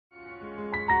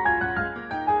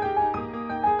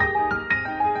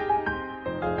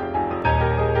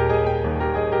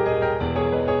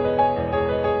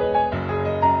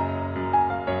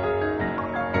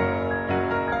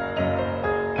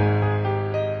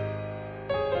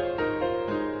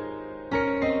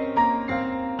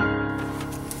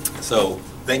So,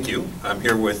 thank you. I'm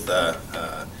here with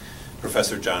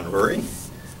Professor John Rury,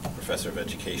 Professor of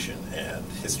Education and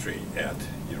History at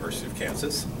University of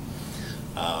Kansas,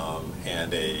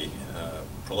 and a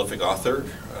prolific author,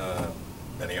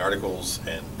 many articles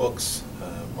and books,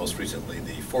 most recently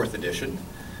the 4th edition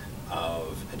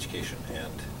of Education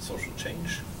and Social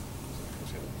Change.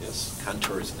 Yes,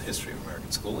 Contours in the History of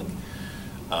American Schooling.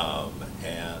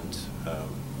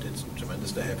 It's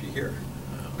tremendous to have you here.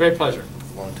 Great pleasure.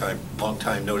 Long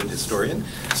time noted historian.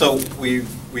 So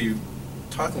we're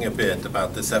talking a bit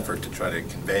about this effort to try to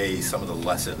convey some of the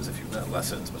lessons, if you've not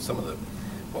lessons, but some of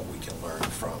what we can learn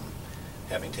from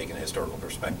having taken a historical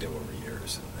perspective over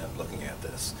years and looking at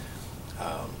this.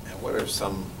 And what are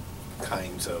some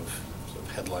kinds of sort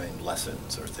of headline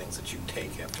lessons or things that you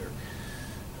take after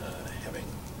having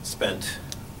spent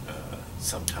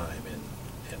some time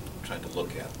in trying to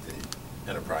look at the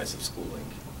enterprise of schooling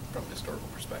from a historical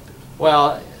perspective?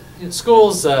 Well,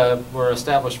 schools were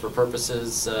established for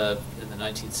purposes in the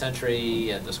 19th century,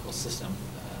 and the school system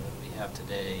that we have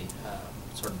today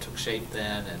sort of took shape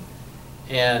then,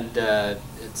 and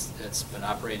it's been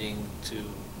operating to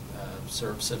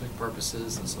serve civic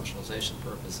purposes and socialization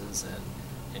purposes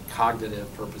and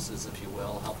cognitive purposes, if you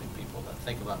will, helping people to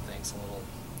think about things a little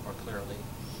more clearly.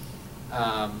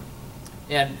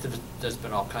 And there's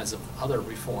been all kinds of other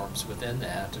reforms within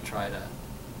that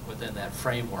within that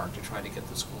framework to try to get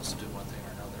the schools to do one thing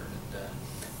or another.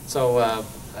 And so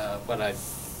what I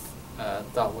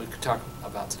thought we could talk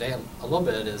about today a little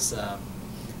bit is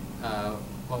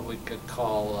what we could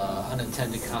call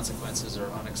unintended consequences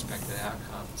or unexpected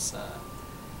outcomes.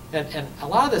 And a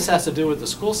lot of this has to do with the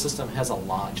school system has a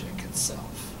logic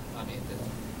itself. I mean,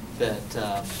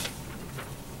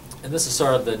 and this is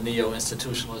sort of the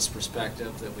neo-institutionalist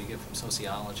perspective that we get from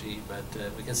sociology, but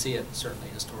we can see it certainly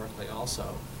historically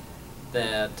also,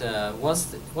 that once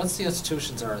the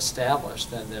institutions are established,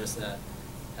 then there's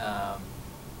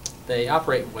they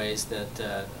operate in ways that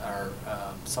are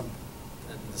some,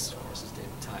 and this of course is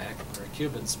David Tyack and Larry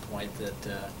Cuban's point,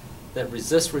 that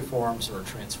resist reforms or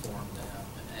transform them.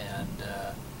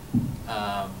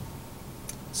 And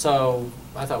so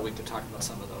I thought we could talk about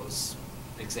some of those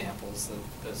examples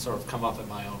that sort of come up in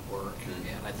my own work,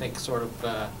 and I think sort of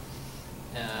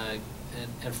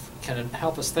and can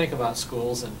help us think about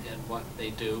schools and what they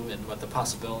do and what the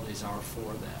possibilities are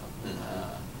for them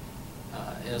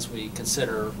as we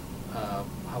consider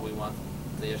how we want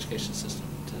the education system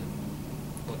to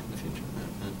look in the future.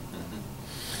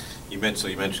 You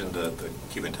mentioned the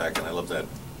Cuban Tyack, and I love that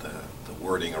the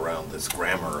wording around this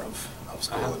grammar of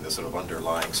school and the sort of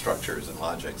underlying structures and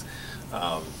logics.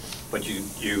 But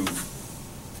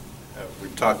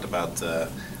we've talked about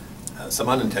some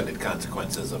unintended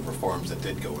consequences of reforms that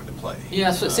did go into play.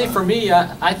 Yeah, so see, for me,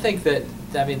 I think that,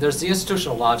 I mean, there's the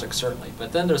institutional logic, certainly,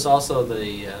 but then there's also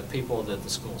the people that the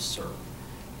schools serve.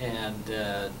 And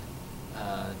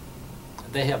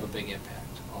they have a big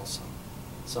impact also.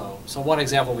 So one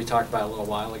example we talked about a little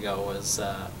while ago was,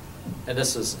 and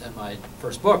this is in my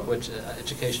first book, which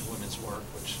Education Women's Work,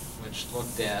 which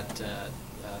looked at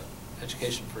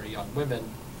education for young women,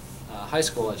 high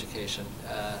school education,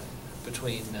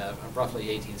 between roughly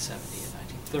 1870 and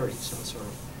 1930, so sort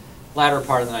of latter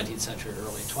part of the 19th century,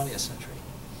 early 20th century.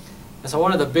 And so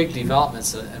one of the big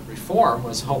developments and reform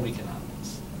was home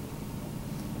economics.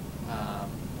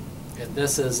 And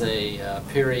this is a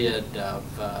period of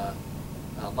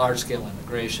large-scale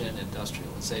immigration,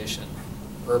 industrialization,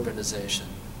 urbanization.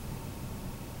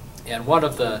 And one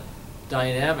of the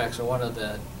dynamics, or one of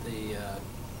the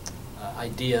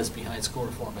ideas behind school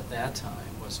reform at that time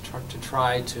was to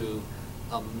try to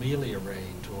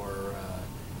ameliorate or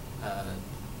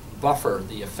buffer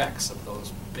the effects of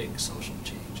those big social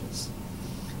changes.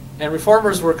 And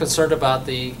reformers were concerned about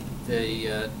the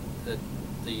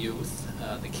youth,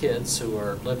 the kids who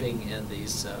are living in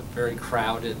these very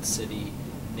crowded city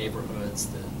neighborhoods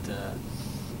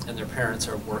and their parents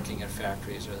are working at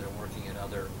factories or they're working at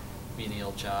other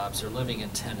menial jobs or living in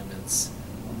tenements.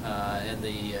 And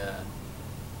the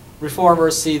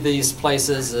reformers see these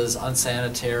places as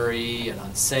unsanitary and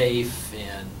unsafe,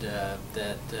 and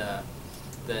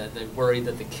that they worry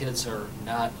that the kids are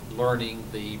not learning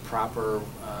the proper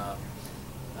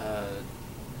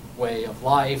way of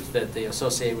life that they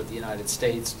associate with the United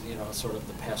States. You know, sort of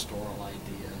the pastoral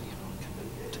idea. You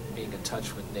know, being in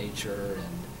touch with nature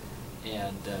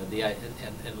and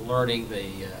learning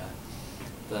the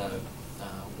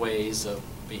ways of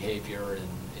behavior and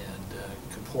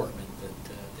comportment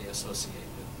that they associate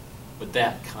with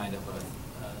that kind of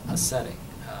a setting.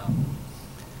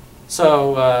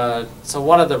 So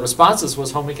one of the responses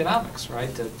was home economics,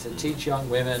 right? To teach young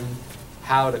women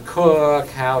how to cook,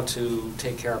 how to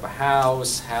take care of a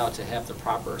house, how to have the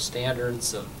proper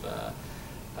standards of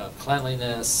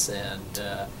cleanliness, and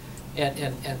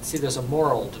see, there's a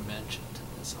moral dimension to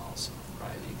this also,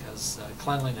 right? Because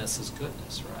cleanliness is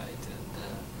goodness, right?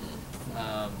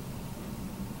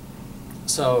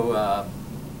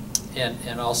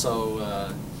 And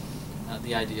also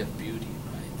the idea of beauty,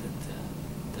 right?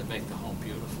 That make the home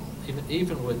beautiful,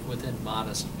 even within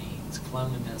modest means,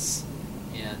 cleanliness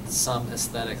and some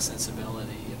aesthetic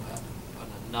sensibility about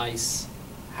a nice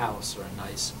house or a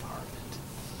nice apartment.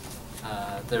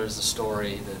 There's a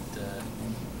story that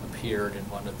appeared in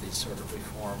one of these sort of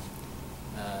reform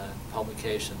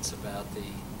publications about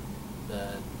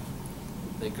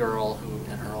the girl who,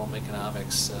 in her home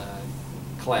economics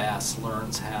class,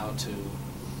 learns how to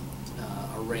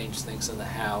arrange things in the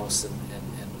house and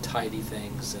tidy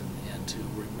things and to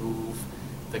remove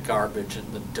the garbage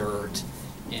and the dirt,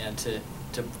 and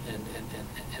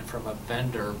and from a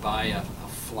vendor buy a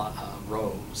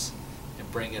rose and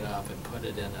bring it up and put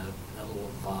it in a little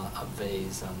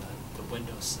vase on the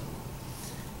windowsill.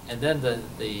 And then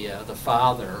the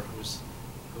father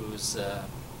who's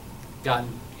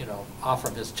gotten off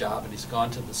from his job, and he's gone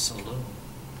to the saloon,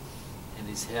 and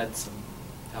he's had some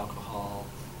alcohol,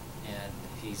 and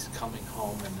he's coming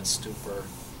home in a stupor,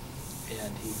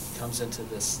 and he comes into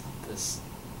this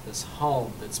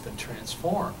home that's been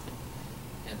transformed,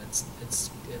 and it's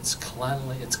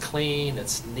cleanly, it's clean,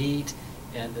 it's neat,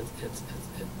 and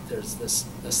there's this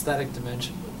aesthetic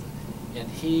dimension with it,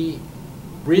 and he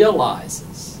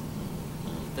realizes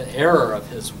the error of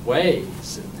his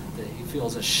ways, and that he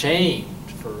feels ashamed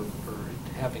for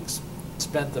having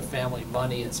spent the family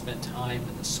money and spent time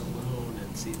in the saloon.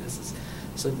 And see,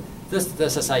 there's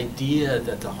this idea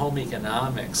that the home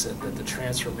economics and that the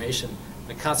transformation,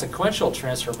 the consequential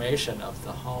transformation of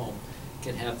the home,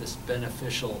 can have this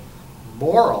beneficial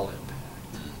moral impact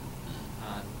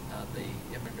on the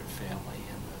immigrant family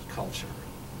and the culture,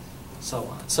 and so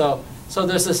on. So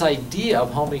there's this idea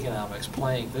of home economics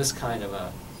playing this kind of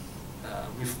a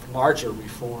larger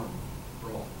reform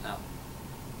role. Now,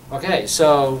 okay,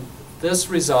 so this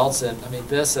results in,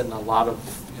 this and a lot of,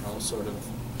 sort of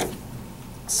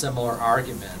similar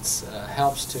arguments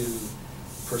helps to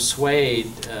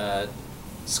persuade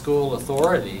school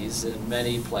authorities in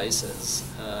many places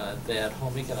that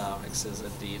home economics is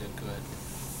indeed a good.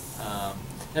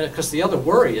 And of course, the other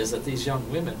worry is that these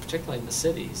young women, particularly in the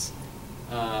cities,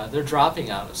 they're dropping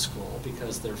out of school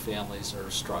because their families are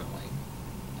struggling.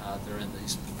 They're in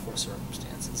these poor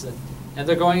circumstances, and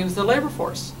they're going into the labor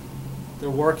force. They're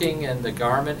working in the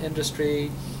garment industry.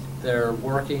 They're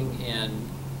working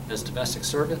as domestic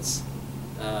servants.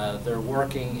 They're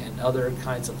working in other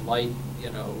kinds of light,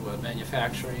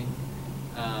 manufacturing.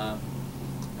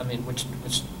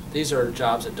 Which these are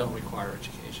jobs that don't require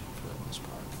education for the most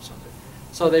part.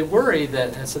 So they worry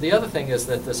that, and so the other thing is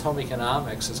that this home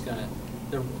economics is going to.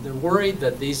 They're worried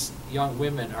that these young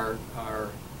women are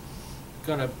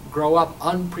going to grow up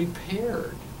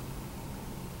unprepared.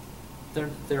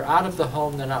 They're out of the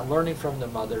home. They're not learning from their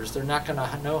mothers. They're not going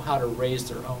to know how to raise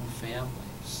their own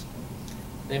families.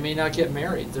 They may not get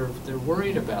married. They're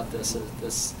worried about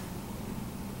this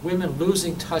women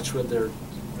losing touch with their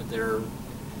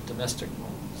domestic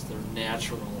roles, their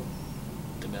natural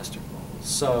domestic roles.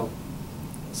 So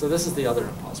this is the other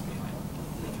impulse behind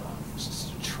economics,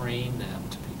 is to train them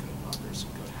to be good mothers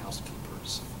and good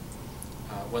housekeepers.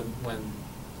 When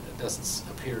it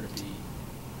doesn't appear to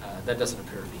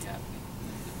be happening.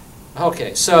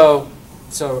 Okay, so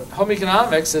home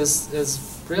economics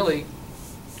is really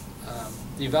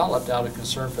developed out of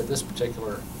concern for this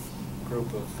particular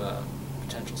group of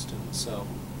potential students. So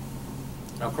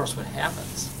now, of course, what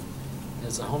happens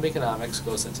is the home economics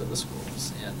goes into the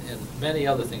schools, and many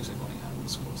other things are going on in the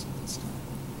schools at this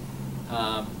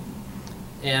time.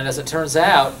 And as it turns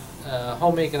out,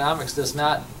 home economics does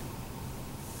not.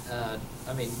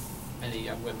 Many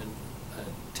young women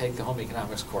take the home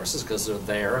economics courses because they're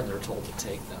there and they're told to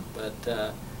take them, but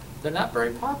they're not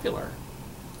very popular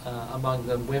among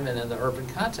the women in the urban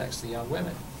context, the young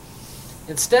women.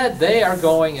 Instead, they are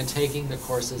going and taking the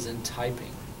courses in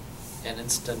typing and in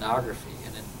stenography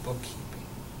and in bookkeeping,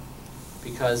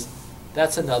 because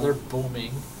that's another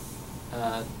booming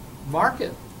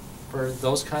market for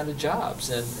those kind of jobs.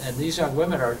 And these young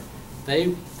women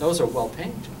those are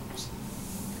well-paying jobs.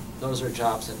 Those are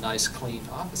jobs in nice, clean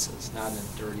offices, not in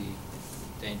dirty,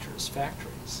 dangerous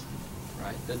factories,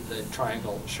 right? The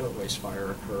Triangle Shirtwaist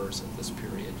Fire occurs at this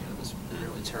period, this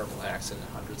really terrible accident,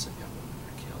 hundreds of young women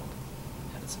are killed,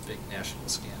 and it's a big national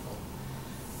scandal.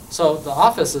 So the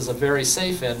office is a very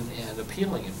safe and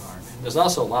appealing environment. There's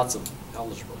also lots of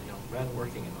eligible young men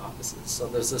working in offices. So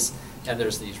there's this, and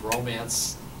there's these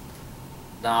romance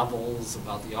novels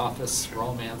about the office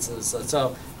romances.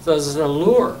 So there's an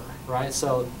allure, right?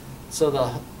 So in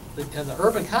the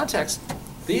urban context,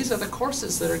 these are the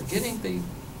courses that are getting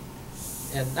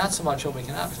and not so much home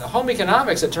economics. Now, home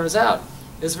economics, it turns out,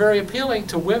 is very appealing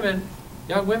to women,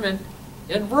 young women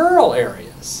in rural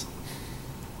areas,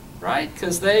 right?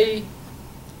 Because they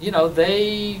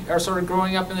are sort of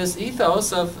growing up in this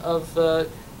ethos of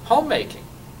homemaking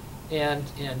and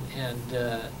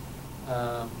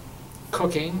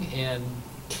cooking and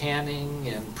canning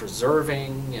and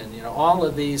preserving and all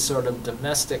of these sort of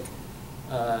domestic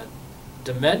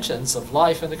dimensions of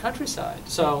life in the countryside.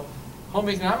 So home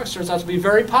economics turns out to be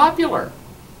very popular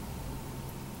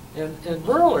in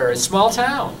rural areas, small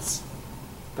towns,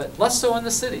 but less so in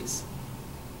the cities.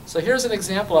 So here's an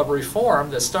example of a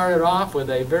reform that started off with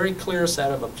a very clear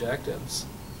set of objectives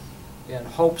and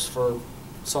hopes for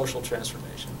social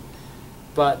transformation,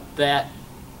 but that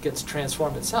gets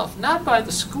transformed itself, not by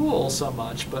the school so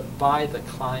much, but by the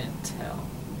clientele,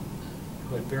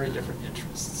 who had very different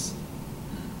interests.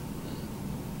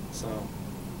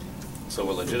 So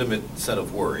a legitimate set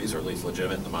of worries, or at least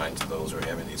legitimate in the minds of those who are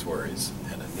having these worries,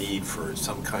 and a need for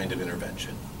some kind of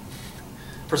intervention.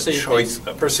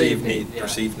 Perceived need,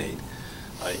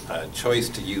 a choice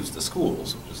to use the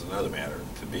schools, which is another matter,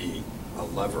 to be a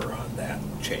lever on that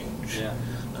change. Yeah.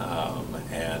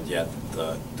 And yet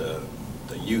the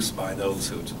use by those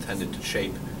who it's intended to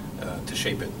shape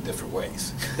it in different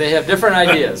ways. They have different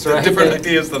ideas, right? Different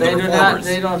ideas than the reformers.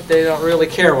 They don't really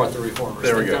care what the reformers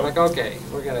think. They're like, okay,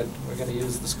 we're gonna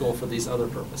use the school for these other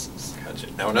purposes. Gotcha.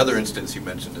 Now, another instance you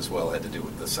mentioned as well had to do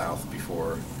with the South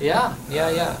before. Yeah.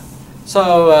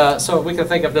 So we can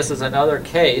think of this as another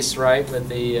case, right, with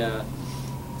the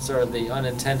sort of the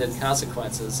unintended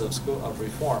consequences of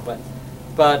reform.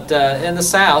 But in the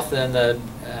South, in the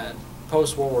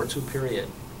post-World War II period,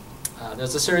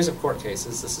 there's a series of court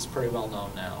cases. This is pretty well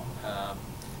known now.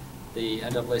 The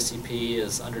NAACP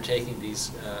is undertaking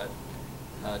these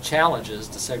challenges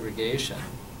to segregation,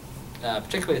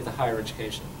 particularly at the higher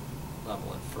education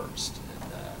level at first.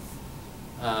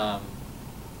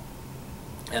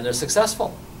 And they're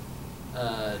successful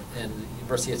in the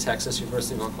University of Texas,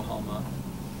 University of Oklahoma.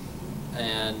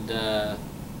 And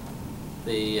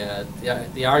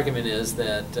the argument is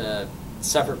that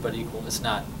separate but equal is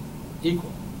not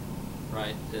equal,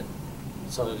 right?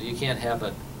 So you can't have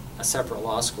a separate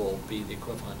law school be the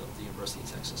equivalent of the University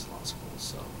of Texas Law School.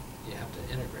 So you have to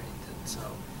integrate it.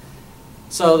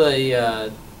 So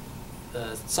the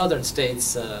southern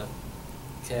states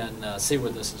can see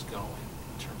where this is going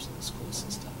in terms of the school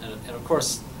system. And of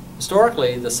course,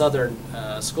 historically, the southern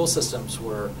school systems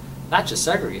were not just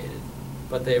segregated,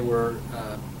 but they were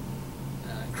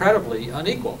incredibly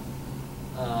unequal.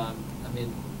 I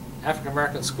mean, African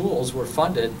American schools were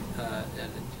funded at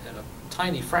a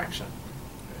tiny fraction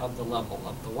of the level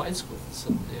of the white schools,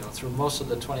 through most of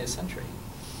the 20th century.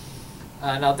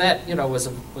 Now that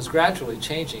was gradually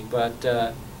changing, but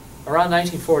around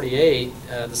 1948,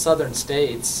 the southern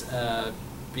states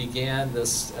began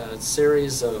this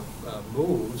series of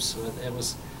moves. It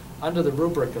was under the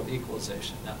rubric of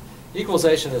equalization. Now,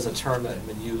 equalization is a term that had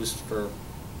been used there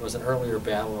was an earlier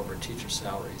battle over teacher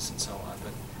salaries and so on,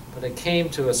 but it came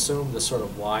to assume the sort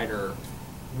of wider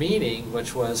meaning,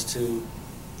 which was to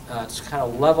kind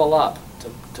of level up,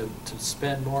 to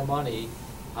spend more money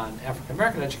on African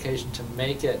American education to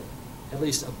make it at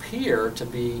least appear to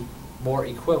be more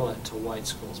equivalent to white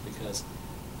schools, because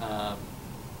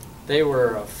they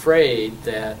were afraid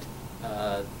that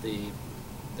they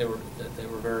were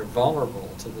very vulnerable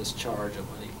to this charge of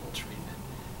unequal treatment,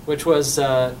 which was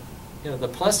the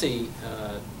Plessy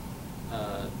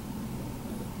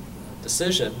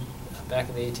decision back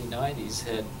in the 1890s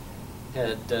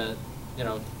had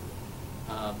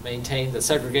maintained that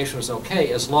segregation was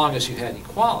okay as long as you had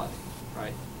equality,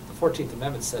 right? The 14th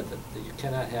Amendment said that you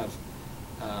cannot have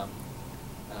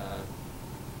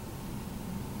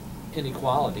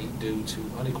inequality due to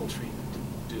unequal treatment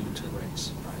due to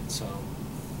race, right? So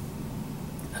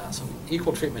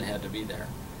equal treatment had to be there.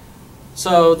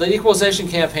 So the equalization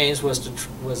campaigns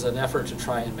was an effort to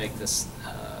try and make this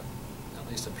at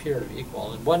least appear to be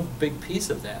equal. And one big piece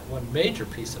of that, one major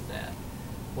piece of that,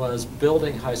 was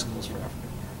building high schools for African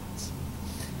Americans.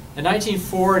 In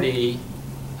 1940,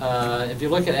 if you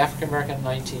look at African American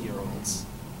 19-year-olds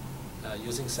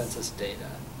using census data,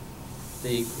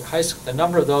 the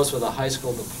number of those with a high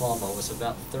school diploma was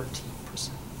about 13%.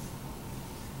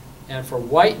 And for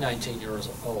white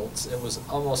 19-year-olds, it was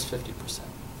almost 50%.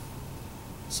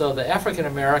 So the African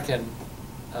American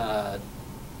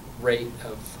rate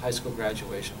of high school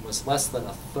graduation was less than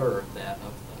a third that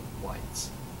of the whites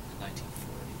in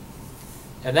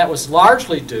 1940. And that was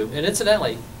largely due, and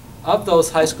incidentally, of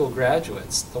those high school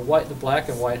graduates, the black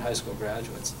and white high school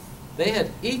graduates, they had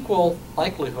equal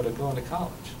likelihood of going to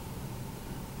college.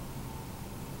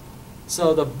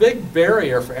 So the big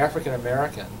barrier for African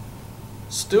American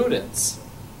students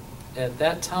at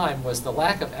that time was the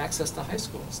lack of access to high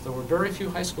schools. There were very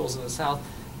few high schools in the South.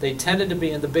 They tended to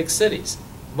be in the big cities.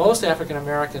 Most African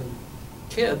American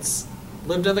kids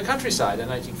lived in the countryside in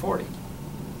 1940.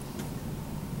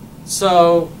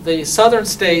 So the southern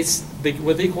states,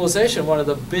 with equalization, one of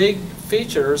the big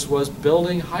features was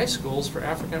building high schools for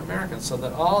African Americans, so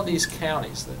that all of these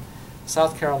counties,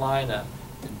 South Carolina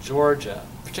and Georgia,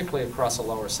 particularly across the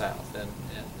lower South, and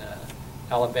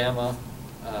Alabama,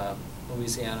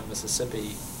 Louisiana,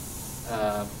 Mississippi,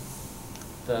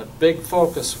 the big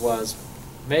focus was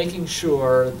making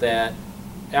sure that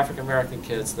African American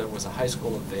kids, there was a high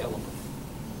school available.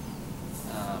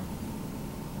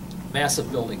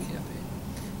 Massive building campaign.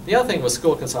 The other thing was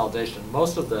school consolidation.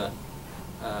 Most of the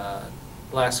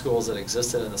black schools that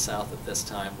existed in the South at this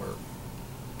time were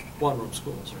one-room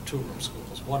schools or two-room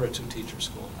schools, one or two teacher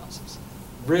schoolhouses.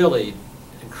 Really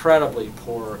incredibly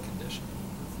poor condition.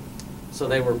 So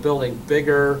they were building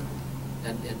bigger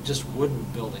and just wooden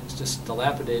buildings, just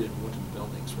dilapidated wooden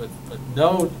buildings with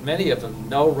many of them,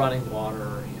 no running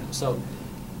water. So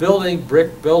building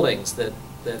brick buildings that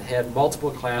had multiple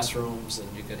classrooms,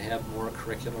 and you could have more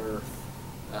curricular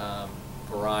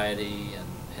variety and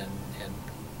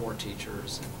more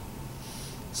teachers.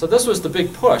 So this was the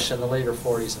big push in the later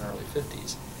 40s and early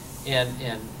 50s.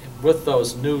 And with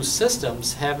those new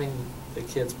systems, having the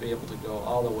kids be able to go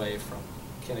all the way from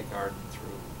kindergarten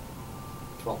through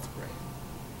 12th grade.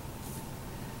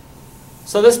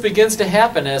 So this begins to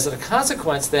happen as a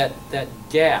consequence that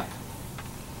gap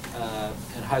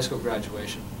in high school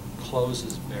graduation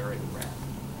closes very rapidly.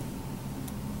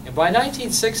 And by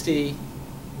 1960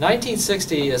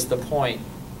 is the point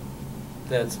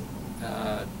that's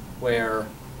where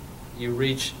you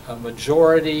reach a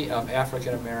majority of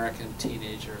African American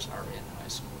teenagers are in high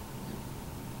school.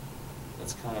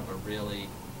 That's kind of a really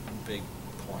big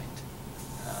point.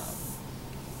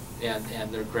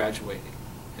 And they're graduating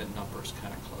in numbers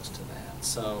kind of close to that.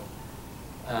 So,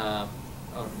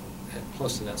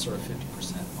 close to that sort of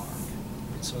 50% mark.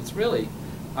 So it's really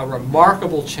a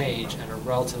remarkable change in a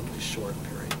relatively short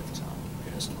period of time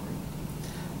in history.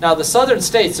 Now the southern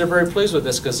states are very pleased with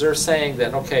this because they're saying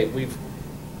that, okay, we've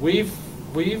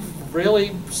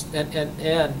really,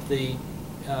 and the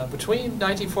between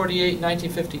 1948 and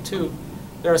 1952,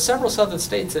 there are several southern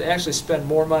states that actually spend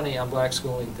more money on black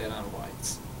schooling than on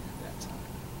whites at that time.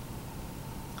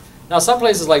 Now some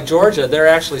places like Georgia, they're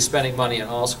actually spending money on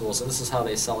all schools, and this is how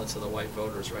they sell it to the white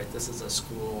voters, right? This is a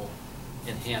school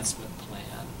enhancement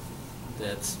plan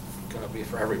that's going to be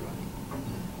for everybody.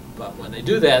 But when they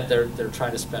do that, they're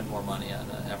trying to spend more money on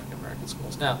African American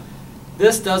schools. Now,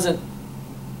 this doesn't,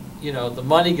 the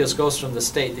money goes from the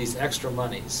state, these extra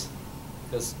monies,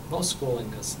 because most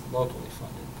schooling is locally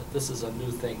funded, but this is a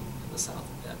new thing in the South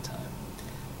at that time.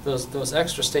 Those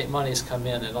extra state monies come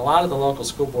in, and a lot of the local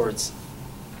school boards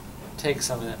take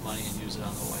some of that money and use it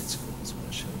on the white schools when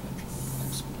it should have been for the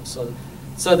black schools.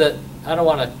 So that, I don't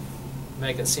want to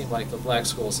make it seem like the black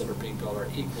schools that are being built are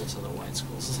equal to the white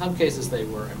schools. In some cases they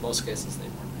were, in most cases they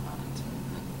were not.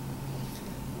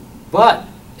 But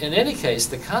in any case,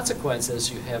 the consequence is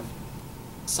you have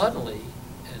suddenly,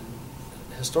 in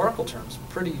historical terms,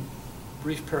 pretty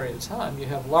brief period of time, you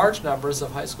have large numbers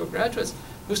of high school graduates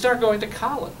who start going to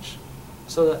college.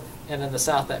 So that, and in the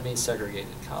South that means segregated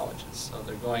colleges. So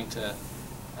they're going to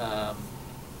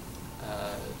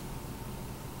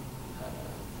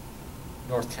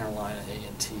North Carolina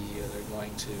A&T, or they're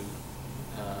going to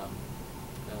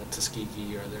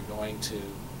Tuskegee, or they're going to,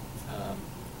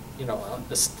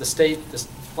 the state,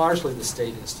 largely the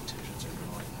state institutions are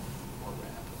growing more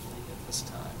rapidly at this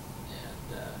time.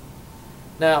 And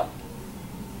now,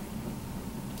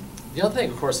 the other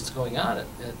thing, of course, that's going on at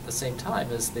the same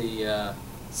time is the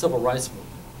civil rights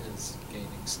movement is gaining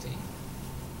steam.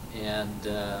 And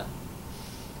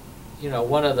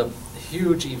one of the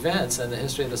huge events in the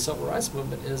history of the civil rights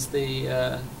movement is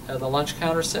the lunch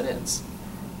counter sit-ins,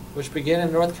 which began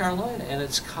in North Carolina, and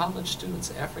it's college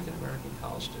students, African American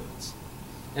college students.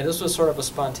 And this was sort of a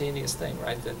spontaneous thing,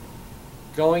 right? That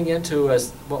going into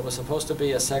what was supposed to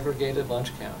be a segregated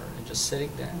lunch counter and just sitting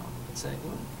down and saying,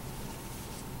 "Look,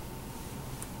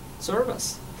 serve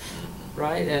us,"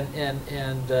 right?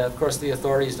 And of course the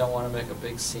authorities don't want to make a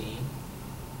big scene,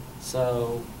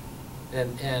 so.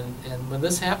 And when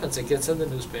this happens, it gets in the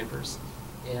newspapers,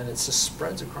 and it just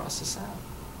spreads across the South.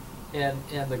 And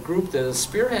the group that is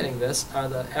spearheading this are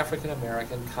the African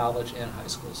American college and high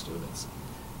school students,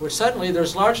 which suddenly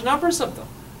there's large numbers of them,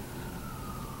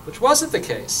 which wasn't the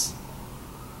case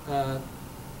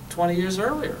 20 years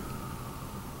earlier.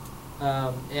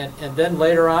 And then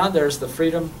later on, there's the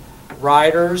Freedom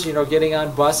Riders, you know, getting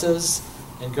on buses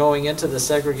and going into the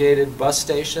segregated bus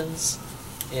stations,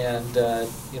 and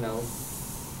you know,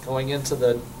 going into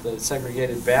the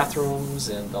segregated bathrooms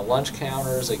and the lunch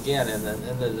counters again, and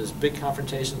then there's big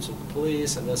confrontations with the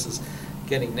police, and this is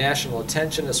getting national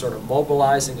attention, is sort of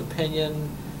mobilizing opinion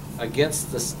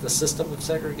against the system of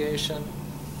segregation.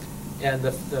 And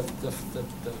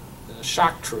the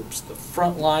shock troops, the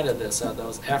front line of this are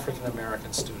those African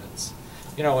American students.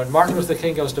 You know, when Martin Luther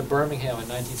King goes to Birmingham in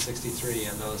 1963,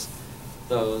 and those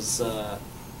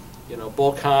you know,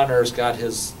 Bull Connor's got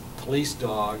his police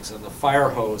dogs and the fire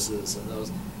hoses, and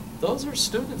those are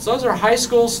students. Those are high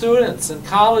school students and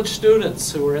college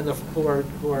students who are in the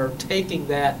who are taking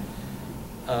that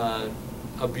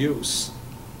abuse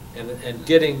and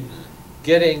getting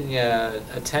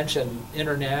attention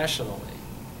internationally,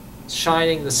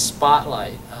 shining the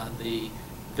spotlight on the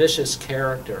vicious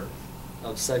character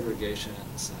of segregation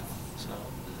in the South. So,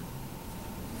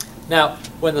 now,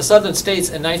 when the Southern states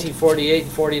in 1948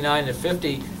 and 49 and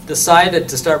 50 decided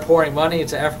to start pouring money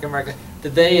into African American,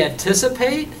 did they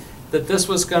anticipate that this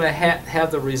was going to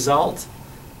have the result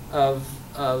of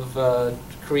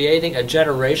creating a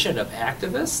generation of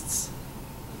activists?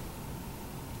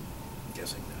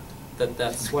 Guessing that.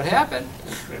 That's what happened.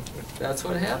 That's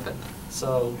what happened.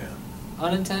 So, Yeah.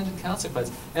 Unintended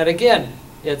consequence. And again,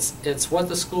 it's what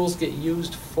the schools get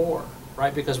used for,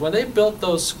 right? Because when they built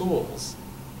those schools,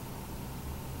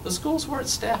 the schools weren't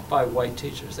staffed by white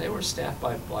teachers. They were staffed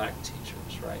by black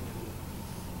teachers, right?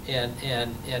 And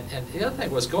the other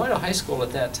thing was, going to high school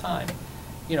at that time,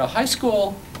 you know, high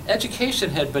school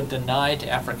education had been denied to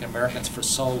African Americans for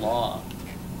so long,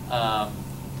 that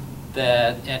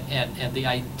the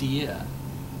idea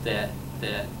that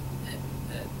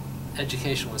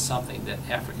education was something that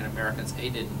African Americans A,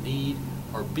 didn't need,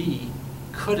 or B,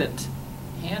 couldn't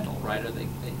handle, right? Or they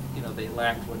you know, they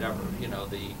lacked whatever, you know,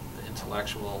 the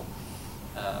intellectual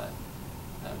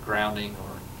grounding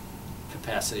or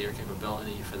capacity or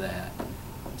capability for that.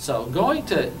 So going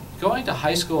to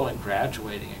high school and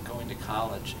graduating and going to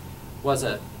college was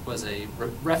a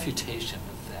refutation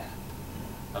of that,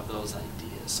 of those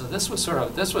ideas. So this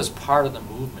was part of the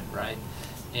movement, right?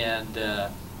 And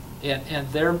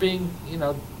they're being, you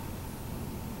know,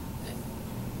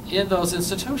 in those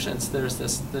institutions, there's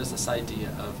this idea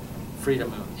of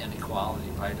freedom and equality,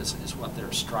 right? Is what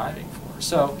they're striving for.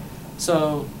 So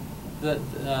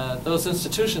those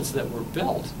institutions that were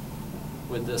built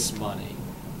with this money,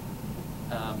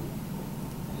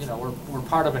 you know, were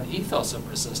part of an ethos of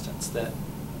resistance that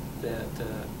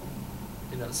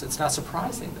you know, it's not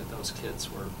surprising that those kids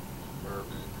were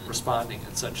responding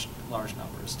in such large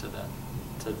numbers to the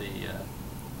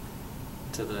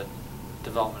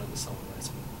development of the civil rights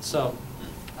movement. So.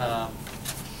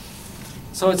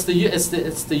 So it's the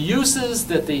uses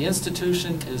that the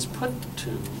institution is put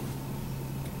to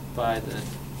by the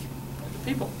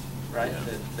people, right?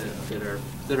 Yeah.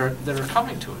 That are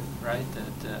coming to it, right?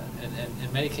 That and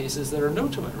in many cases that are new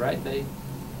to it, right? The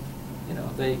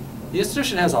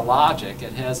institution has a logic.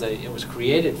 It was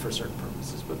created for certain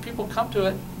purposes, but people come to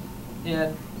it,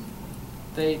 and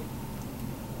they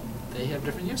have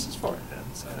different uses for it.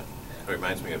 So, it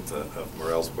reminds me of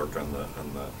Morell's work on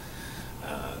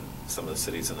some of the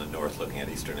cities in the north, looking at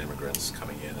Eastern immigrants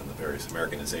coming in and the various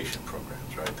Americanization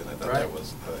programs, right? And I thought that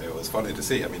was it was funny to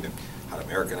see. I mean, how to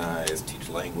Americanize, teach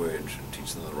language, and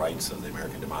teach them the rights of the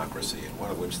American democracy, and one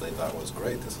of which they thought was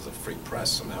great. This is a free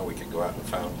press, so now we can go out and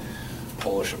found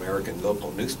Polish American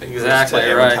local newspapers to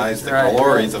advertise the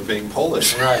glories of being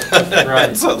Polish. Right, right.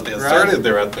 And so they asserted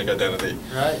their ethnic identity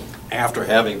after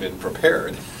having been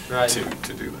prepared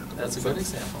to do that. That's a good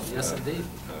example. Yes, indeed.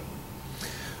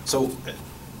 So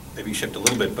maybe shift a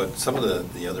little bit, but some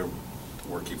of the other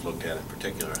work you've looked at in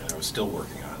particular, and I was still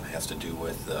working on, has to do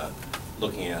with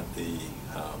looking at the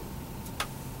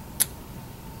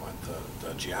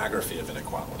geography of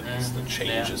inequalities, the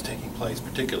changes taking place,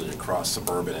 particularly across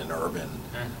suburban and urban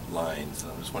lines.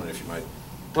 And I was wondering if you might.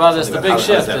 Well, there's the big shift.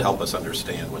 How does that help us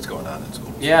understand what's going on in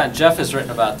schools? Yeah, and Jeff has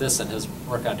written about this in his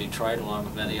work on Detroit, along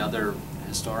with many other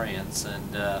historians.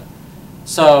 And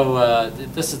so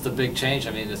this is the big change.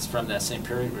 I mean, it's from that same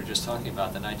period we were just talking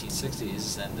about, the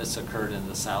 1960s, and this occurred in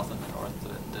the South and the North.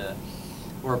 But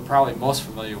we're probably most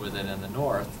familiar with it in the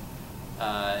North,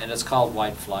 and it's called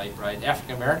white flight, right?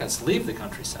 African Americans leave the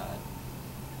countryside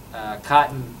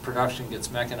cotton production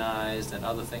gets mechanized and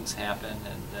other things happen,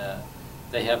 and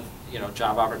they have, you know,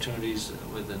 job opportunities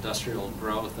with industrial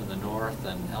growth in the north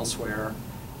and elsewhere,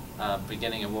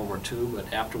 beginning in World War II,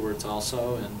 but afterwards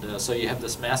also. And so you have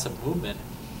this massive movement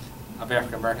of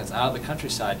African Americans out of the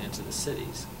countryside into the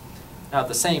cities. Now at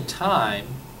the same time,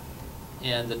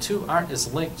 and the two aren't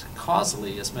as linked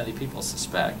causally as many people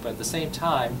suspect, but at the same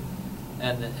time,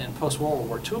 and in post-World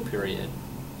War II period,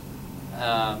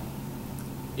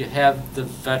 you have the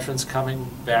veterans coming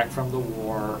back from the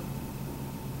war,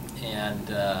 and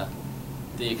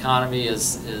the economy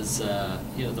is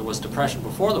you know, there was depression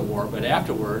before the war, but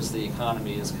afterwards the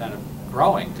economy is kind of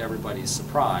growing to everybody's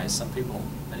surprise.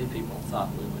 Many people thought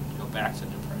we would go back to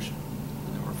depression,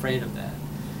 and they were afraid of that.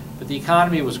 But the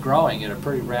economy was growing at a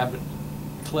pretty rapid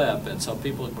clip, and so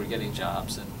people were getting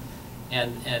jobs,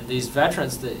 and these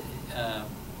veterans,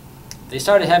 they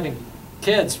started having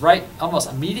kids right almost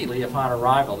immediately upon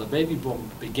arrival. The baby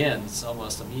boom begins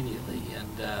almost immediately,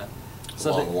 and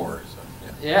so long war. So,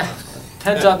 yeah,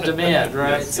 pent up demand,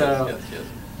 right? Yes, so, yes, yes.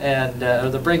 and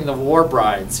they're bringing the war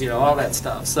brides, you know, all that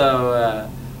stuff. So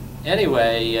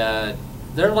anyway,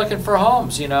 they're looking for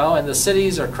homes, you know, and the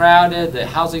cities are crowded. The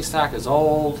housing stock is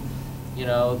old, you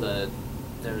know.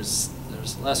 There's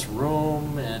less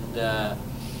room, and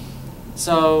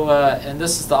so and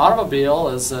this is the automobile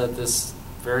is this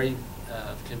very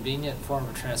convenient form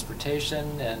of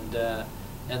transportation, and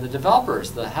the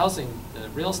developers, the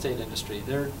real estate industry,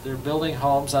 they're building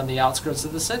homes on the outskirts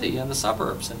of the city and the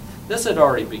suburbs, and this had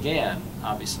already began.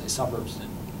 Obviously, suburbs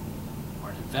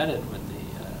weren't invented with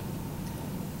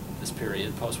this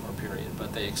period, post-war period,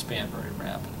 but they expand very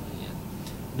rapidly.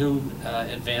 And new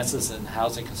advances in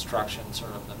housing construction,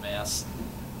 sort of the mass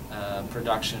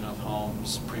production of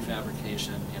homes,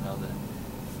 prefabrication, you know,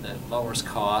 that lowers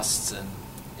costs,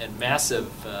 and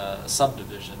massive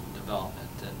subdivision development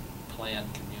and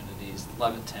planned communities,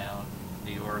 Levittown,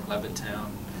 New York, Levittown,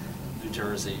 New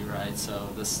Jersey, right? So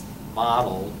this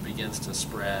model begins to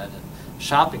spread, and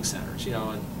shopping centers, you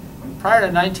know, and prior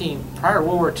to World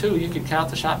War II, you could count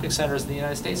the shopping centers in the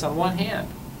United States on one hand,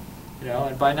 you know,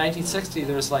 and by 1960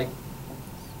 there's like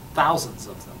thousands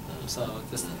of them. So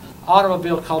this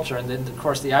automobile culture, and then of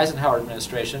course the Eisenhower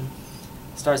administration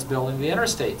starts building the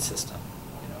interstate system,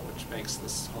 you know, which makes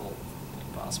this whole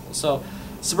thing possible. So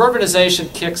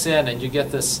suburbanization kicks in, and you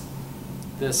get this.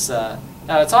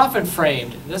 Now it's often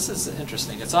framed. This is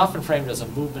interesting. It's often framed as a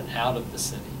movement out of the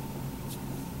city,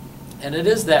 and it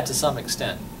is that to some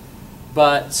extent.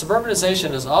 But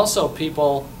suburbanization is also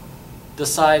people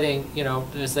deciding, you know,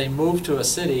 as they move to a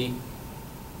city,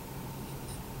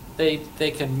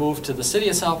 they can move to the city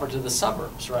itself or to the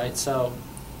suburbs, right? So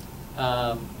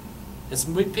it's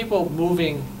people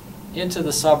moving into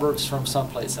the suburbs from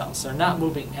someplace else. They're not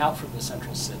moving out from the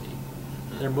central city.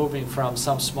 They're moving from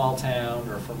some small town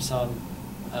or from some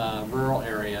rural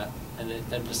area, and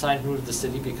they decide to move to the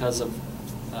city because of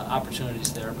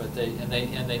opportunities there. But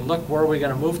they look, where are we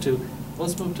going to move to?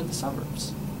 Let's move to the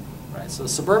suburbs, right? So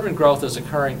suburban growth is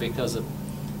occurring because of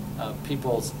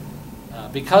people's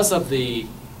because of the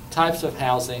types of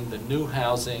housing, the new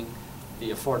housing, the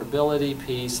affordability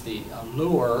piece, the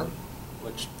allure,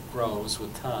 which grows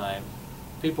with time.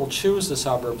 People choose the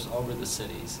suburbs over the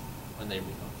cities when they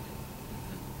relocate.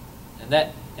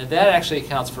 And that actually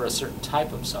accounts for a certain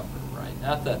type of suburb, right?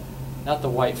 Not the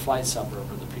white flight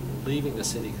suburb, or the people leaving the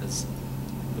city because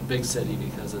the big city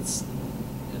because it's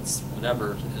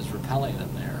whatever is repelling them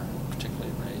there,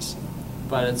 particularly race.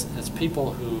 But it's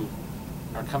people who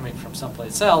are coming from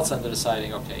someplace else, and they're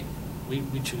deciding, okay, we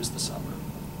choose the suburb.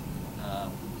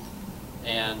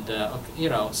 You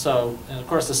know, so, and of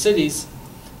course the cities,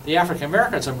 the African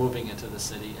Americans are moving into the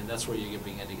city, and that's where you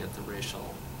begin to get the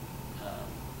racial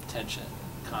tension,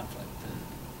 conflict,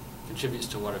 that contributes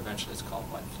to what eventually is called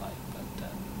white flight. But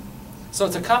so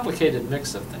it's a complicated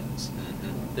mix of things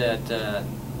that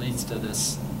leads to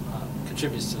this,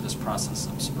 contributes to this process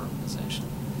of suburbanization.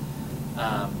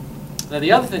 Now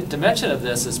the other dimension of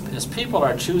this is people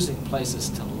are choosing places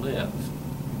to live.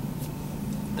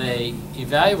 They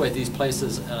evaluate these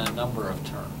places in a number of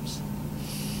terms.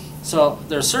 So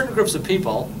there are certain groups of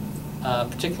people,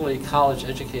 particularly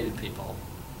college-educated people.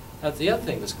 Now the other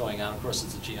thing that's going on, of course,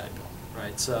 is the GI Bill,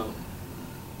 right? So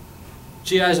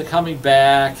GIs are coming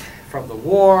back from the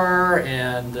war,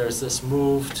 and there's this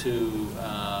move to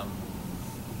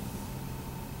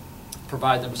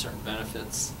provide them certain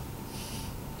benefits.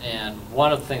 And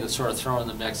one of the things that's sort of thrown in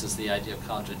the mix is the idea of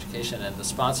college education, and the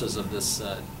sponsors of this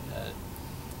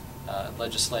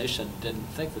legislation didn't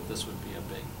think that this would be a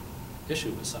big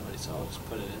issue with somebody, so I'll just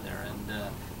put it in there. And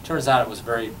it turns out it was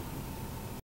very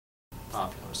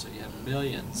popular. So you have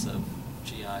millions of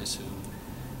GIs who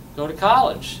go to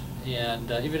college,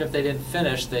 and even if they didn't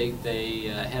finish, they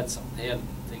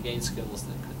gained skills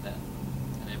that could then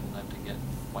enable them to get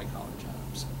white collar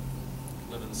jobs,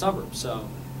 live in the suburbs.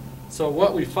 So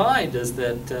what we find is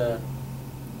that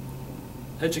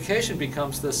education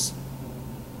becomes this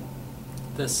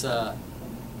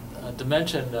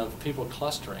dimension of people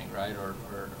clustering, right? Or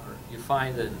you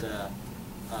find that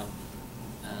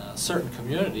certain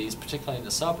communities, particularly in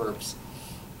the suburbs,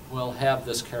 will have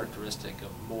this characteristic of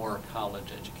more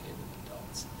college-educated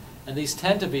adults. And these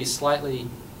tend to be slightly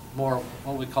more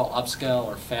what we call upscale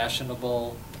or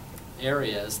fashionable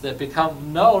areas that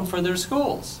become known for their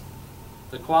schools,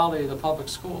 the quality of the public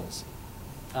schools.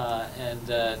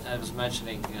 And I was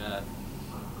mentioning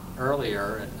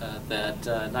earlier that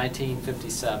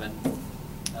 1957,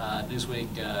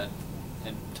 Newsweek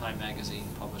and Time magazine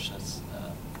published this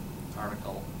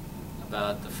article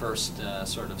about the first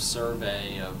sort of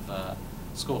survey of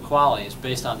school quality. It's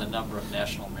based on the number of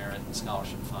national merit and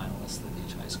scholarship finalists that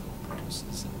each high school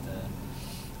produces. And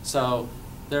so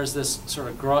there's this sort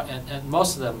of and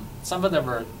most of them, some of them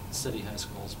are city high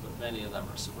schools, but many of them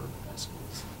are suburban high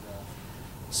schools.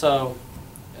 So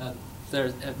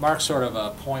it marks sort of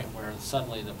a point where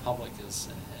suddenly the public is,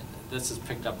 and this is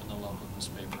picked up in the local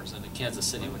newspapers, and in Kansas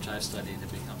City, which I've studied,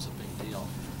 it becomes a big deal.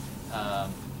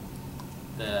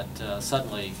 That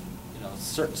suddenly,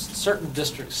 certain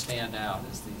districts stand out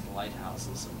as these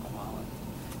lighthouses of quality.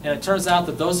 And it turns out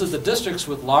that those are the districts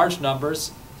with large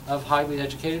numbers of highly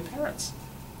educated parents.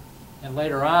 And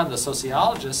later on, the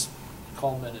sociologists,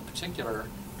 Coleman in particular,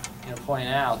 point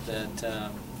out that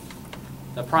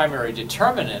the primary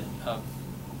determinant of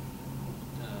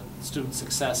student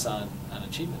success on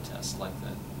achievement tests like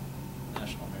the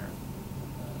National Merit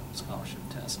Scholarship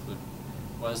Test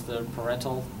was the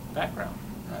parental background,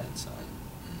 right? So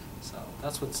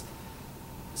that's what's.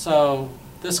 So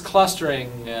this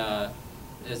clustering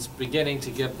is beginning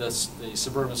to give the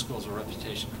suburban schools a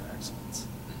reputation for excellence.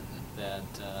 That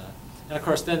and of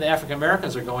course then the African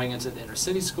Americans are going into the inner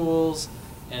city schools,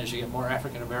 and as you get more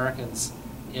African Americans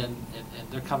and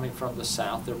they're coming from the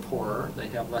South, they're poorer, they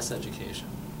have less education.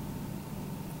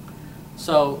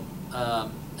 So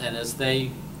and as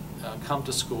they come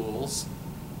to schools,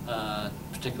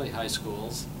 particularly high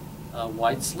schools,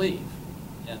 whites leave.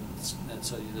 And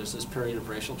so there's this period of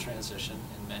racial transition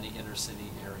in many inner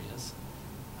city areas.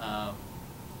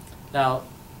 Now,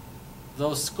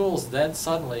 those schools then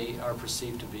suddenly are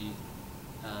perceived to be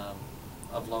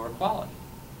of lower quality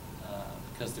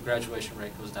because the graduation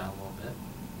rate goes down a little bit.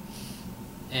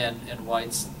 And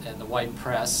whites and the white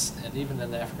press, and even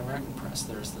in the African American press,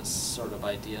 there's this sort of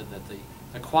idea that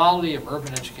the quality of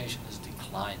urban education is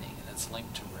declining, and it's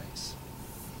linked to race.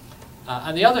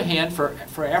 On the other hand,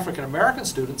 for African American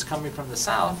students coming from the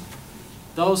South,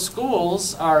 those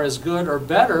schools are as good or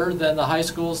better than the high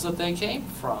schools that they came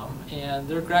from, and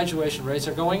their graduation rates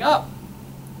are going up.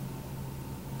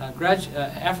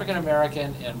 African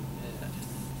American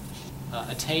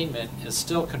attainment is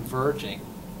still converging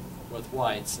with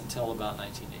whites until about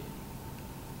 1980,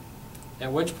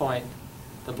 at which point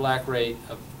the black rate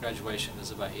of graduation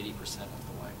is about 80% of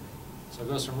the white rate. So it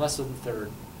goes from less than a third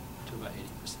to about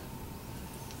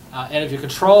 80%. And if you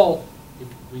control,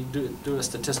 we do a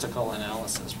statistical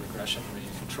analysis regression where you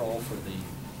control for the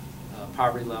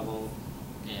poverty level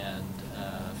and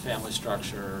family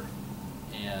structure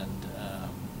and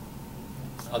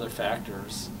other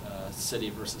factors, city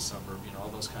versus suburb, all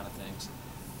those kind of things.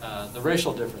 The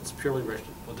racial difference, purely racial,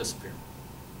 will disappear.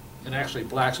 And actually,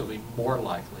 blacks will be more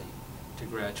likely to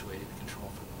graduate if you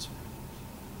control for those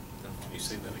factors. Can you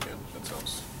say that again? That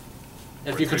sounds.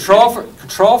 If you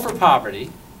control for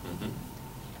poverty,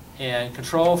 and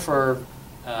control for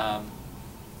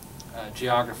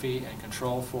geography, and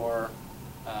control for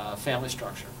family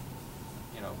structure,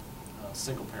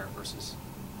 single parent versus.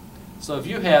 So if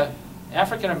you have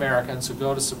African Americans who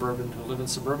live in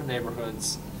suburban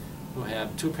neighborhoods, who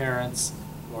have two parents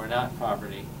who are not in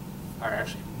poverty, are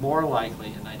actually more likely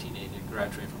in 1980 to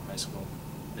graduate from high school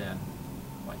than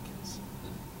white kids.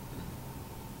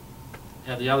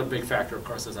 And the other big factor, of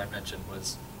course, as I mentioned,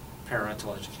 was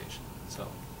parental education. So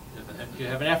if you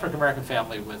have an African American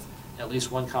family with at least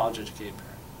one college-educated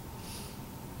parent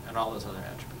and all those other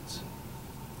attributes,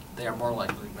 they are more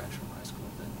likely to graduate from high school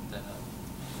than a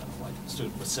white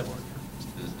student with similar characteristics.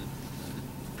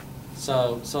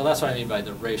 So that's what I mean by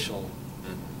the racial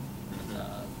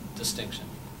distinction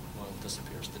will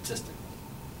disappear statistically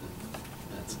in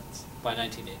that sense by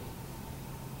 1980.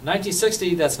 In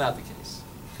 1960, that's not the case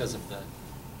because of it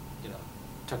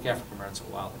took African Americans a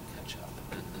while to catch up.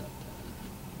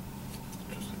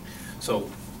 Interesting. So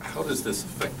how does this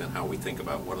affect then how we think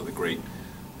about one of the great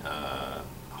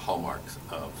hallmarks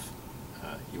of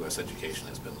U.S. education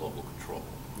has been local control?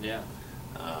 Yeah.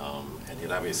 And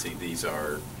yet obviously these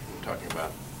are, we're talking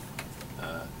about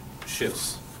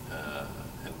shifts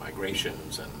and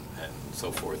migrations and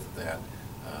so forth that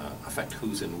affect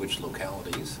who's in which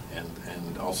localities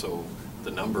and also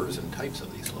the numbers and types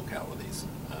of these localities.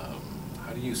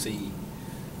 How do you see,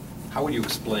 how would you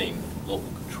explain local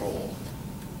control?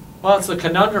 Well, it's the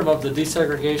conundrum of the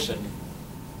desegregation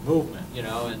movement, you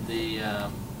know, and it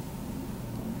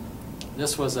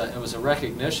was a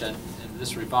recognition, and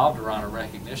this revolved around a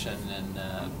recognition in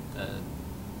the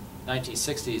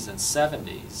 1960s and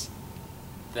 70s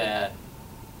that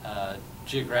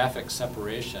geographic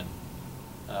separation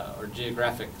or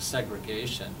geographic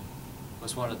segregation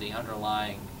was one of the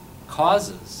underlying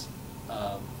causes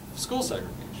of school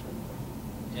segregation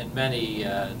in many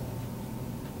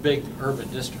big urban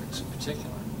districts in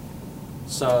particular.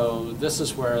 So this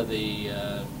is where the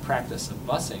practice of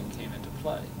busing came into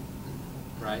play,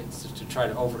 right? So to try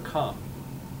to overcome.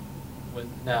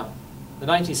 Now, the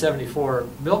 1974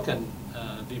 Milken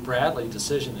v. Bradley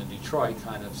decision in Detroit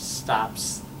kind of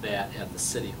stops that at the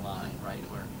city line, right?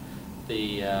 Where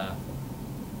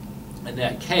in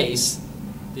that case,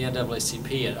 the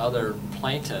NAACP and other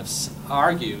plaintiffs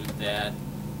argued that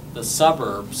the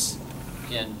suburbs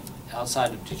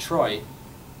outside of Detroit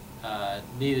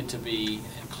needed to be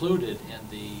included in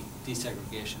the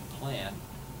desegregation plan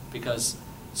because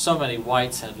so many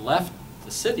whites had left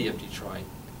the city of Detroit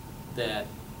that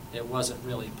it wasn't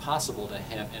really possible to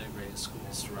have integrated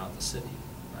schools throughout the city,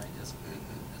 right, as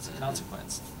a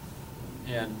consequence.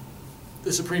 And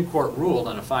the Supreme Court ruled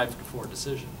on a 5-4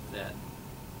 decision that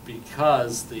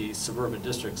because the suburban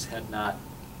districts had not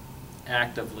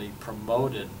actively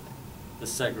promoted the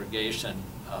segregation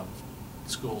of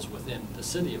schools within the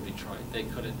city of Detroit, they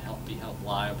couldn't be held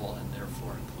liable and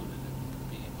therefore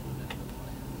be included in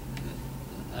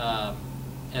the plan.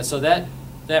 And so that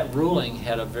ruling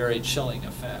had a very chilling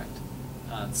effect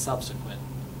on subsequent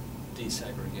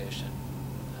desegregation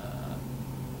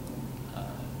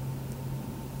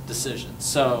decisions.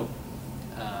 So,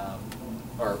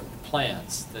 or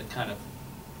plans that kind of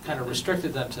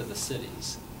restricted them to the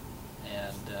cities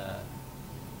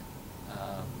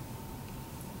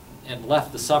and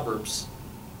left the suburbs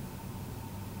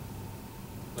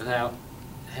without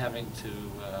having to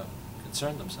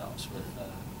concern themselves with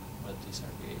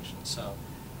desegregation. So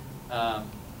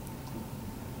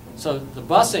the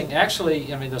busing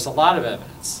actually, I mean, there's a lot of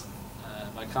evidence.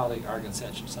 My colleague Argun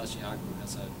Sanchim-Santiago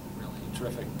has a really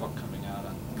terrific book coming out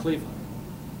on Cleveland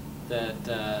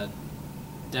that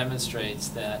demonstrates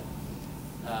that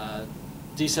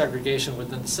desegregation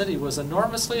within the city was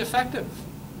enormously effective.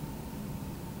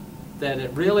 That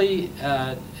it really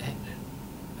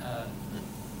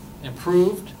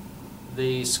improved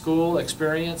the school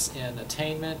experience in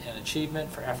attainment and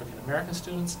achievement for African American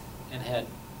students and had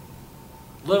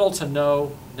little to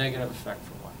no negative effect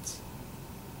for whites.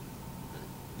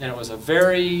 And it was a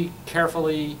very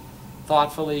carefully,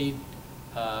 thoughtfully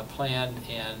planned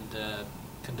and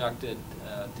conducted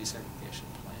desegregation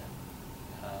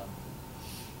plan,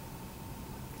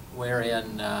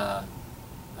 wherein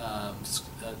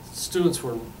students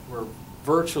were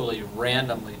virtually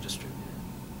randomly distributed,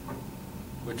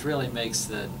 which really makes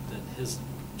his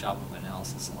job of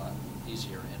analysis a lot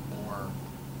easier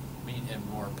and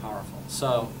more powerful.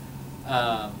 So,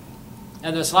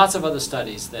 and there's lots of other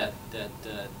studies that the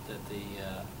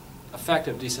effect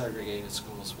of desegregated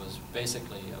schools was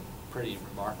basically a pretty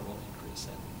remarkable increase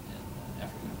in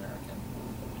African American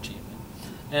achievement.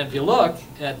 And if you look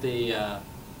at the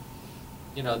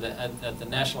at the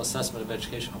National Assessment of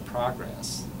Educational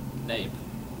Progress, NAEP,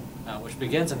 which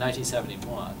begins in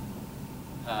 1971.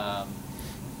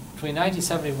 Between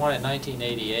 1971 and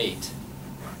 1988,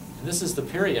 and this is the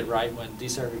period, right, when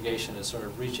desegregation is sort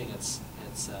of reaching its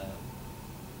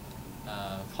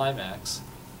climax.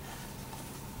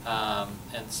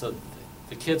 And so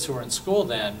the kids who are in school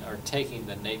then are taking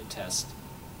the NAEP test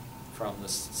from the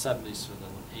 70s to the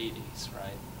 80s,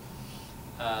 right?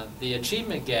 The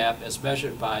achievement gap as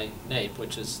measured by NAEP,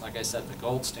 which is, like I said, the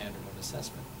gold standard of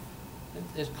assessment,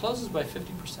 it closes by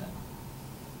 50%.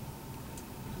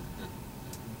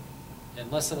 In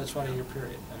less than a 20-year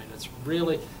period. I mean, it's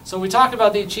really, so we talk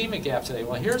about the achievement gap today.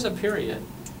 Well, here's a period.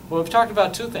 Well, we've talked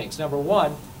about two things. Number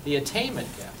one, the attainment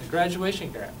gap, the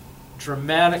graduation gap,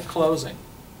 dramatic closing,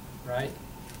 right?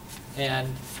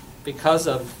 And because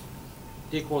of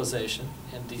equalization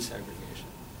and desegregation.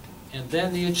 And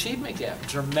then the achievement gap,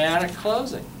 dramatic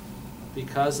closing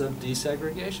because of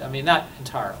desegregation. I mean, not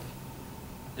entirely.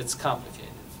 It's complicated.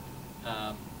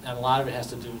 And a lot of it has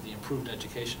to do with the improved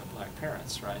education of black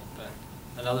parents, right? But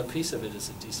another piece of it is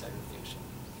the desegregation.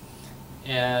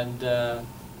 And of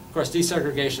course,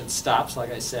 desegregation stops,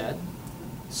 like I said,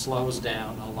 slows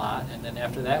down a lot, and then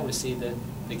after that we see that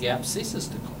the gap ceases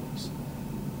to close.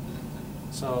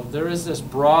 So there is this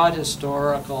broad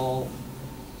historical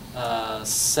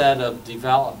set of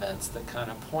developments that kind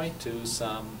of point to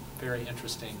some very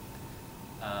interesting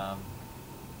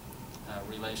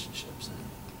relationships.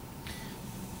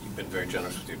 You've been very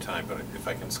generous with your time, but if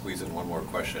I can squeeze in one more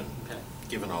question. Okay.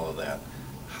 Given all of that,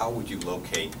 how would you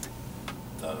locate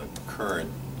the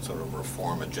current sort of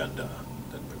reform agenda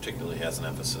that particularly has an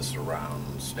emphasis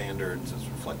around standards, as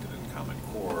reflected in Common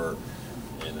Core,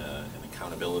 in an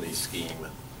accountability scheme,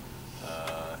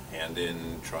 and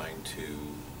in trying to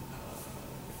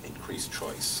increase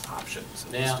choice options,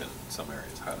 at least in some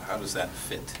areas? How does that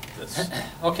fit this?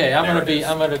 Okay,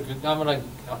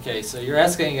 okay, so you're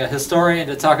asking a historian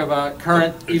to talk about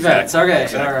current events. Okay,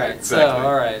 exactly, all right.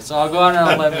 Exactly. So I'll go on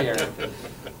a limb here.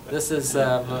 This is,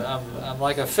 I'm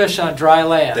like a fish on dry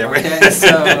land, okay?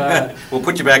 So, we'll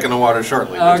put you back in the water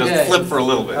shortly, but just flip for a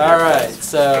little bit. All right,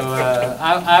 so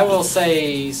I will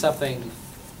say something,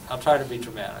 I'll try to be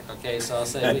dramatic, okay? So I'll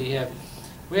say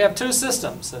we have two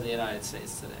systems in the United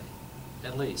States today,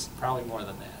 at least, probably more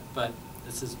than that. But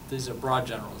these are broad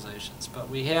generalizations. But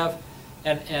we have,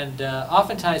 and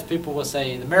oftentimes people will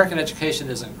say the American education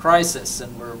is in crisis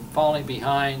and we're falling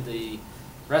behind the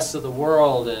rest of the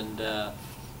world, and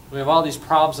we have all these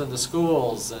problems in the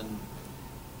schools and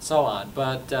so on.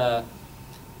 But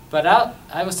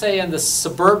I would say in the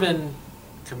suburban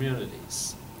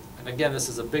communities, and again this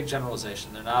is a big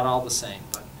generalization, they're not all the same,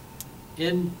 but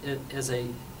as a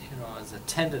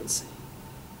tendency,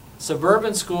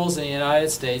 suburban schools in the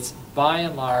United States, by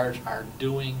and large, are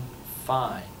doing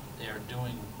fine. They are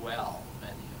doing well,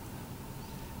 many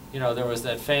of them. There was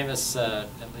that famous, at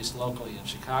least locally in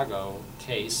Chicago,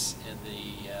 case in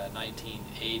the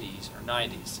 1980s or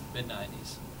 90s,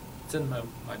 mid-90s. It's in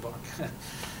my book.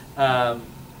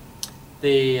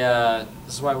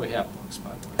 This is why we have books,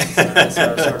 by the way. It's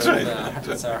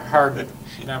our it's our hard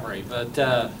memory. But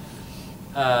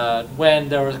when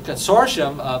there was a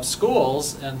consortium of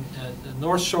schools in the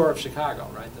North Shore of Chicago,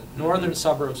 right, the northern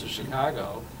suburbs of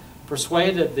Chicago,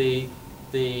 persuaded the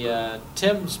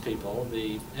TIMS people,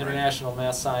 the International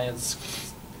Math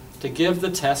Science, to give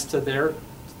the test to their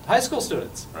high school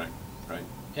students. Right, right.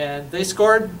 And they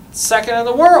scored second in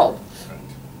the world.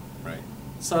 Right, right.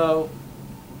 So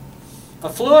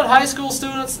affluent high school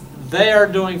students, they are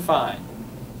doing fine.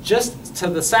 Just to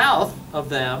the south of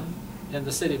them, in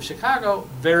the city of Chicago,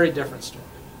 very different story.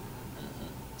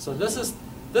 So this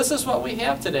is what we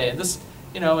have today. And this,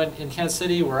 in Kansas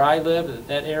City, where I live,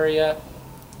 that area,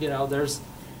 there's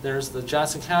the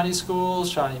Johnson County schools,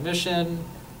 Shawnee Mission,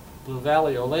 Blue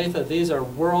Valley, Olathe. These are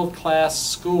world-class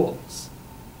schools,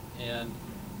 and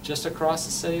just across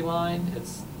the city line,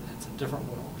 it's a different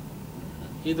world.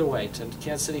 Either way, to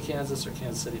Kansas City, Kansas, or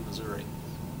Kansas City, Missouri.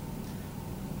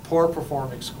 Poor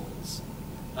performing schools.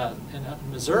 In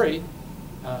Missouri,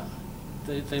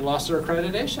 they lost their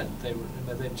accreditation.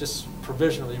 They just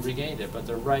provisionally regained it, but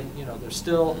they're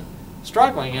still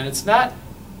struggling. And it's not.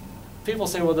 People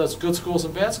say, well, there's good schools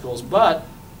and bad schools, but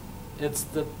it's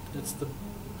the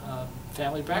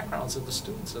family backgrounds of the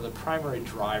students are the primary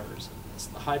drivers of this.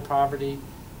 The high poverty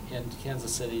in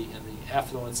Kansas City and the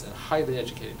affluence and highly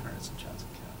educated parents in Johnson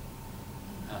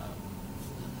County.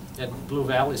 At Blue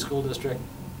Valley School District,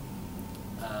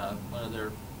 one of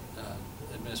their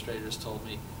administrators told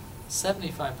me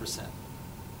 75%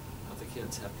 of the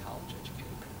kids have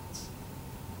college-educated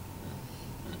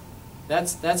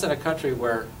parents. That's in a country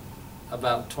where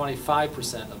about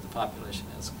 25% of the population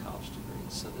has a college degree.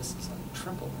 So this is like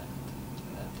triple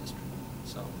that district.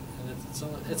 So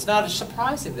it's not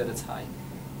surprising that it's high.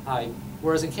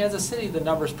 Whereas in Kansas City, the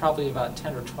number is probably about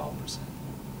 10 or 12%.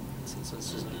 So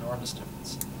it's just an enormous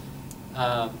difference.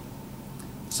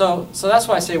 So that's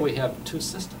why I say we have two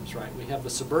systems, right? We have the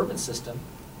suburban system,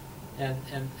 and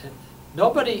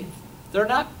there are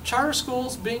not charter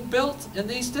schools being built in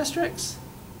these districts.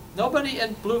 Nobody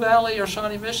in Blue Valley or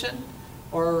Shawnee Mission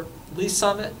or Lee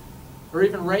Summit or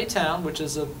even Raytown, which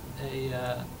is a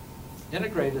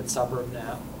integrated suburb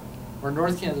now, or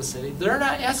North Kansas City, they're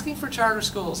not asking for charter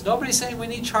schools. Nobody's saying we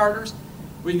need charters.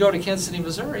 We go to Kansas City,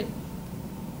 Missouri.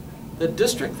 The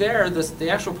district there, the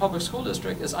actual public school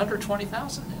district, is under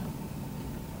 20,000 now.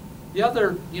 The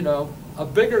other, a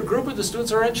bigger group of the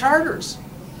students are in charters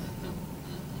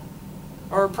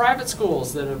or private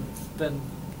schools that have been,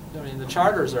 the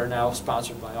charters are now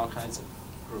sponsored by all kinds of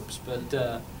groups.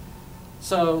 But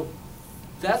so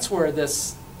that's where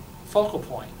this focal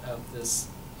point of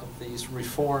these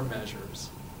reform measures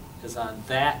is on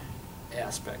that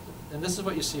aspect. And this is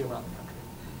what you see around the country.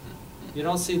 You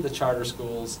don't see the charter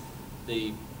schools,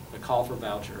 the call for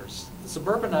vouchers. The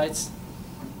suburbanites,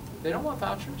 they don't want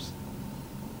vouchers.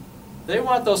 They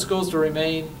want those schools to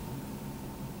remain,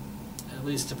 at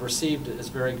least to perceived as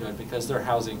very good, because their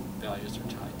housing values are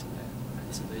tied to that.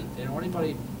 Right? So they don't want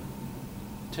anybody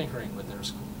tinkering with their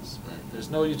schools. Right? There's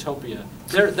no utopia.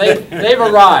 They've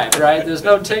arrived, right? There's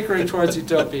no tinkering towards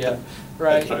utopia,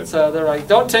 right? Right. So they're like,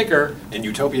 don't tinker. In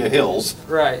Utopia Hills.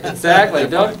 Right, exactly.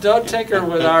 Don't tinker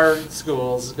with our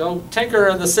schools. Go tinker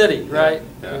in the city, right?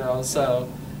 Yeah. You know, so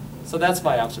that's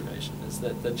my observation, is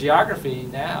that the geography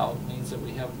now means that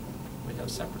we have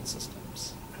separate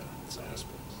systems. So to speak.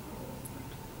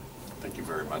 Thank you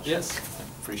very much. Yes.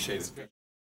 Appreciate it.